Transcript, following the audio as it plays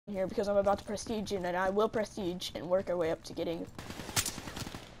here because I'm about to prestige, and then I will prestige and work our way up to getting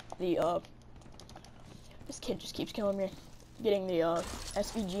the this kid just keeps killing me. Getting the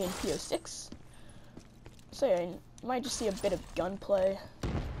SVG and PO6. So yeah, you might just see a bit of gunplay,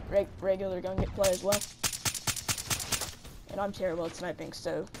 regular gun play as well. And I'm terrible at sniping,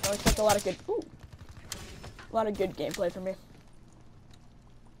 so I expect a lot of good gameplay from me.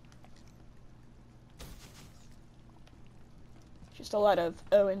 Just a lot of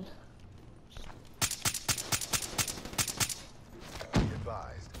Owen.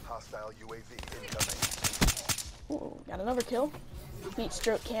 Advised, hostile UAV incoming. Ooh, got another kill. Beat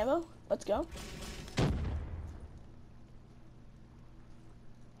stroke camo. Let's go.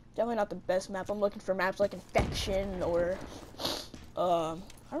 Definitely not the best map. I'm looking for maps like Infection or I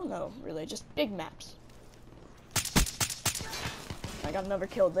don't know, really, just big maps. I got another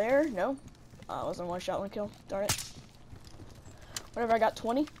kill there. No. Wasn't one shot, one kill. Darn it. Whatever, I got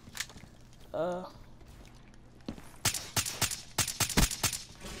 20. One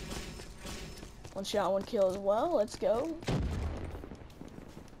shot, one kill as well. Let's go.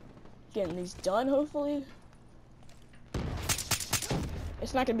 Getting these done, hopefully.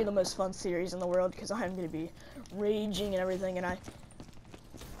 It's not gonna be the most fun series in the world because I'm gonna be raging and everything, and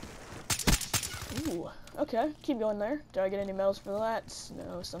Ooh, okay, keep going there. Did I get any medals for that?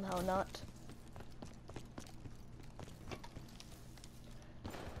 No, somehow not.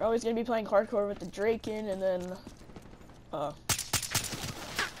 We're always gonna be playing hardcore with the Draken, and then, I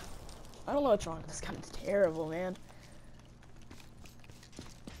don't know what's wrong with this gun. It's terrible, man.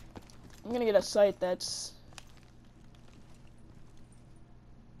 I'm gonna get a sight that's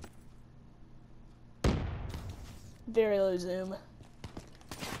very low zoom.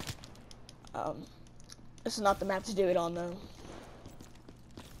 This is not the map to do it on, though.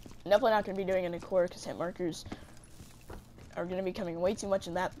 Definitely not gonna be doing it in core because hit markers are gonna be coming way too much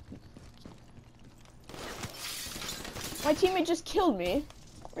in that. My teammate just killed me.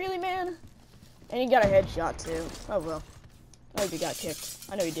 Really, man? And he got a headshot too. Oh well. I hope he got kicked.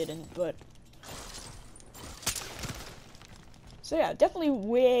 I know he didn't, but. So yeah, definitely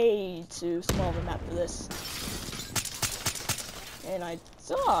way too small of a map for this. And I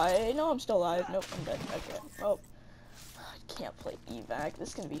die. No, I'm still alive. Nope, I'm dead. Okay. Oh. I can't play evac. This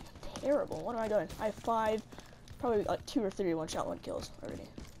is gonna be terrible. What am I doing? I have 5, probably like 2 or 3 one-shot, one kills already.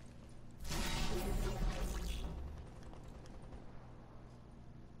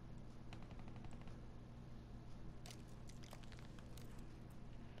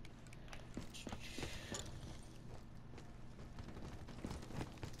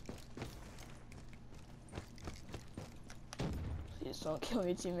 Please don't kill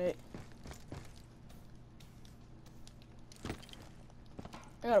me, teammate.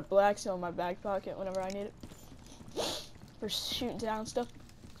 I got a black seal in my back pocket whenever I need it. For shooting down stuff,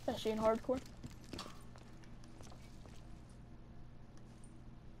 especially in hardcore.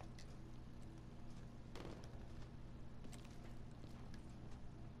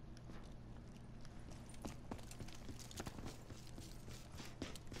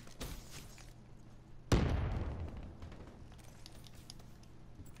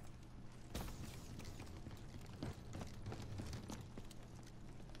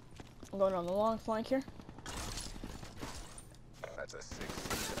 I'm going on the long flank here. That's a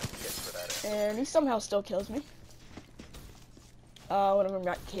 6 for that. And he somehow still kills me. One of them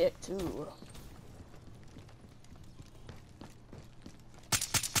got kicked too.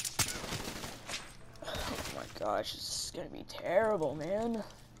 Oh my gosh, this is gonna be terrible, man.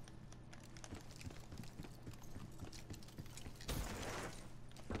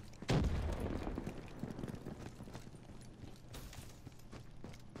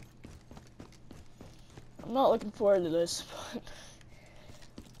 I'm not looking forward to this,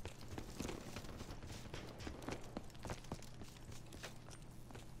 but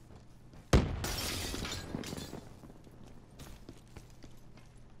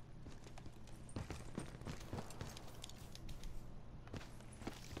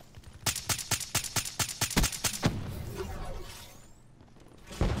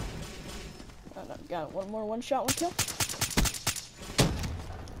I've got one more one-shot, one kill.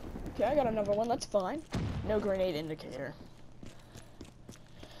 Okay, I got another one, that's fine. No grenade indicator.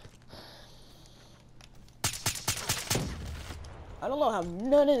 I don't know how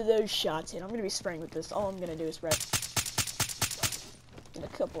none of those shots hit. I'm gonna be spraying with this. All I'm gonna do is spray. Get a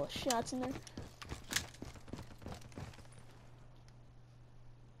couple of shots in there.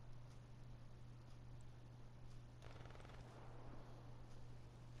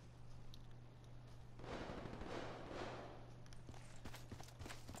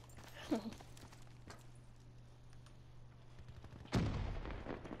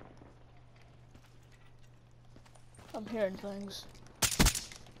 I'm hearing things.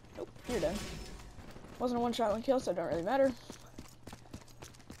 Nope, you're done. Wasn't a one-shot one kill, so it don't really matter.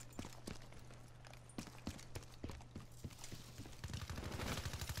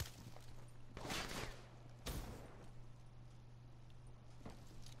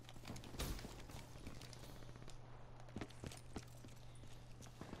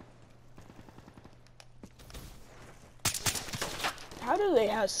 How do they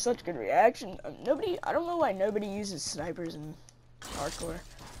have such good reaction? I don't know why nobody uses snipers in hardcore.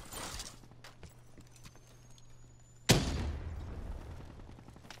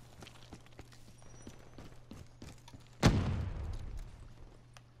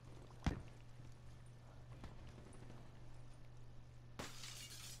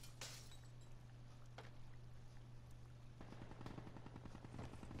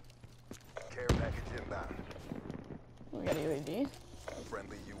 Care package inbound. We got a UAV.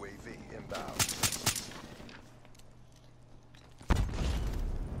 Friendly UAV inbound.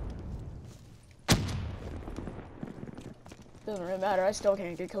 Doesn't really matter, I still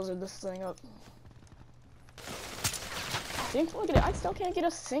can't get kills with this thing up. See, look at it, I still can't get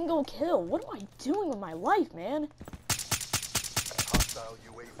a single kill. What am I doing with my life, man? Hostile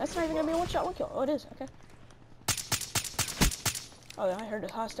UAV. That's not even gonna be a one-shot one kill. Oh, it is, okay. Oh, I heard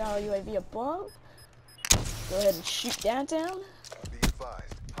a hostile UAV above. Go ahead and shoot downtown. Be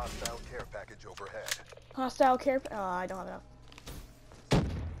advised, hostile care package overhead. Hostile care, I don't have enough.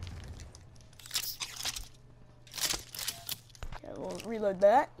 Okay, we'll reload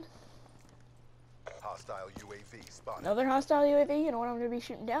that. Hostile UAV spotted. Another hostile UAV, you know what I'm gonna be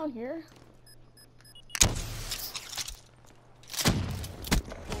shooting down here.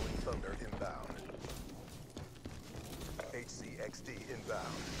 Rolling Thunder inbound. HCXD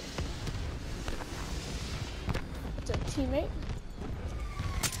inbound. It's a teammate.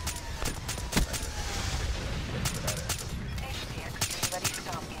 HCXD ready to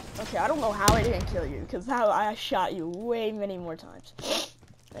dump. Okay, I don't know how I didn't kill you, because how I shot you way many more times.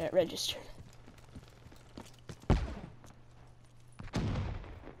 And it registered.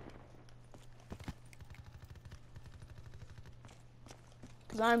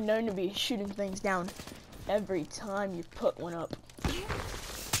 Because I'm known to be shooting things down every time you put one up.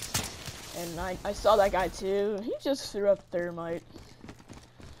 And I saw that guy too. He just threw up thermite.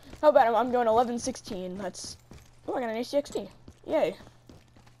 How about him? I'm going 11-16. That's... Oh, I got an HCXD. Yay.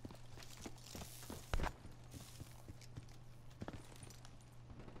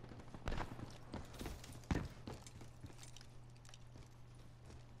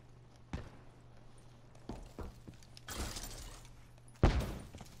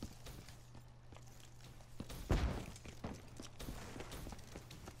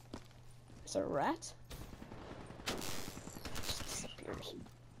 It's a rat? Just disappears.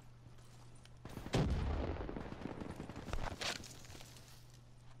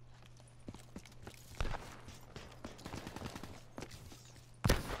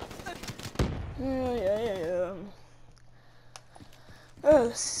 Yeah. Oh,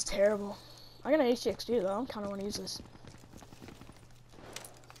 this is terrible. I got an HCXD though. I kind of want to use this.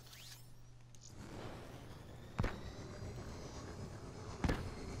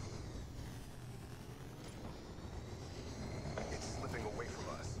 It's slipping away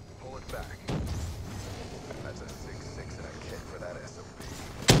from us. Pull it back. That's a 6-6 and a kick for that SOB.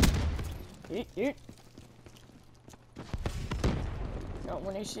 Yeet. Got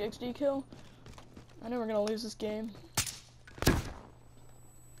one HCXD kill. I know we're gonna lose this game.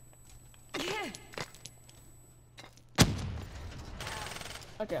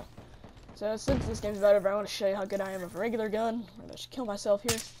 Okay. So since this game's about over, I want to show you how good I am with a regular gun. I'm gonna just kill myself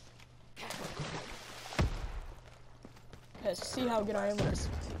here. Let's see how good I am with this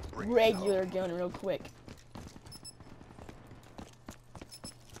regular gun real quick.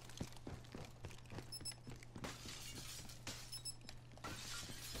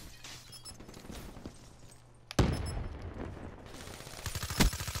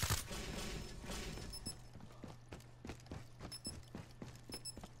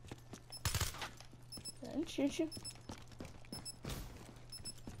 I didn't shoot you.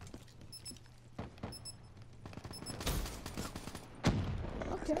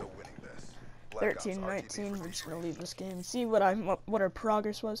 Okay. No winning this. Black Ops 13-19. RTD We're just gonna free leave this game and see what our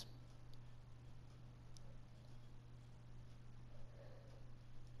progress was.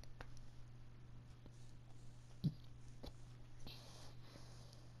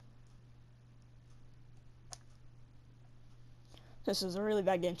 This is a really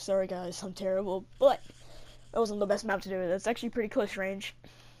bad game. Sorry guys, I'm terrible, but that wasn't the best map to do it. It's actually pretty close range,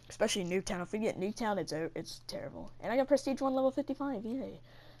 especially Nuketown. If we get Nuketown, it's terrible. And I got Prestige 1 level 55. Yay!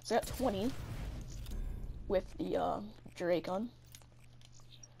 So I got 20. with the Drake on.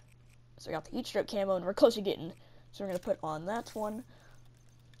 So we got the heat stroke camo, and we're close to getting. So we're gonna put on that one.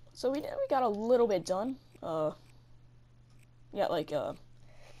 So we got a little bit done. We got like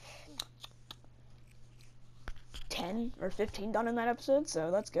 10 or 15 done in that episode,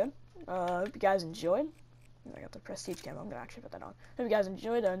 so that's good. Hope you guys enjoyed. I got the prestige camo. I'm gonna actually put that on. Hope you guys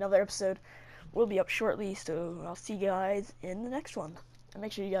enjoyed. Another episode will be up shortly, so I'll see you guys in the next one. And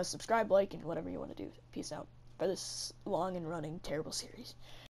make sure you guys subscribe, like, and whatever you want to do. Peace out for this long and running terrible series.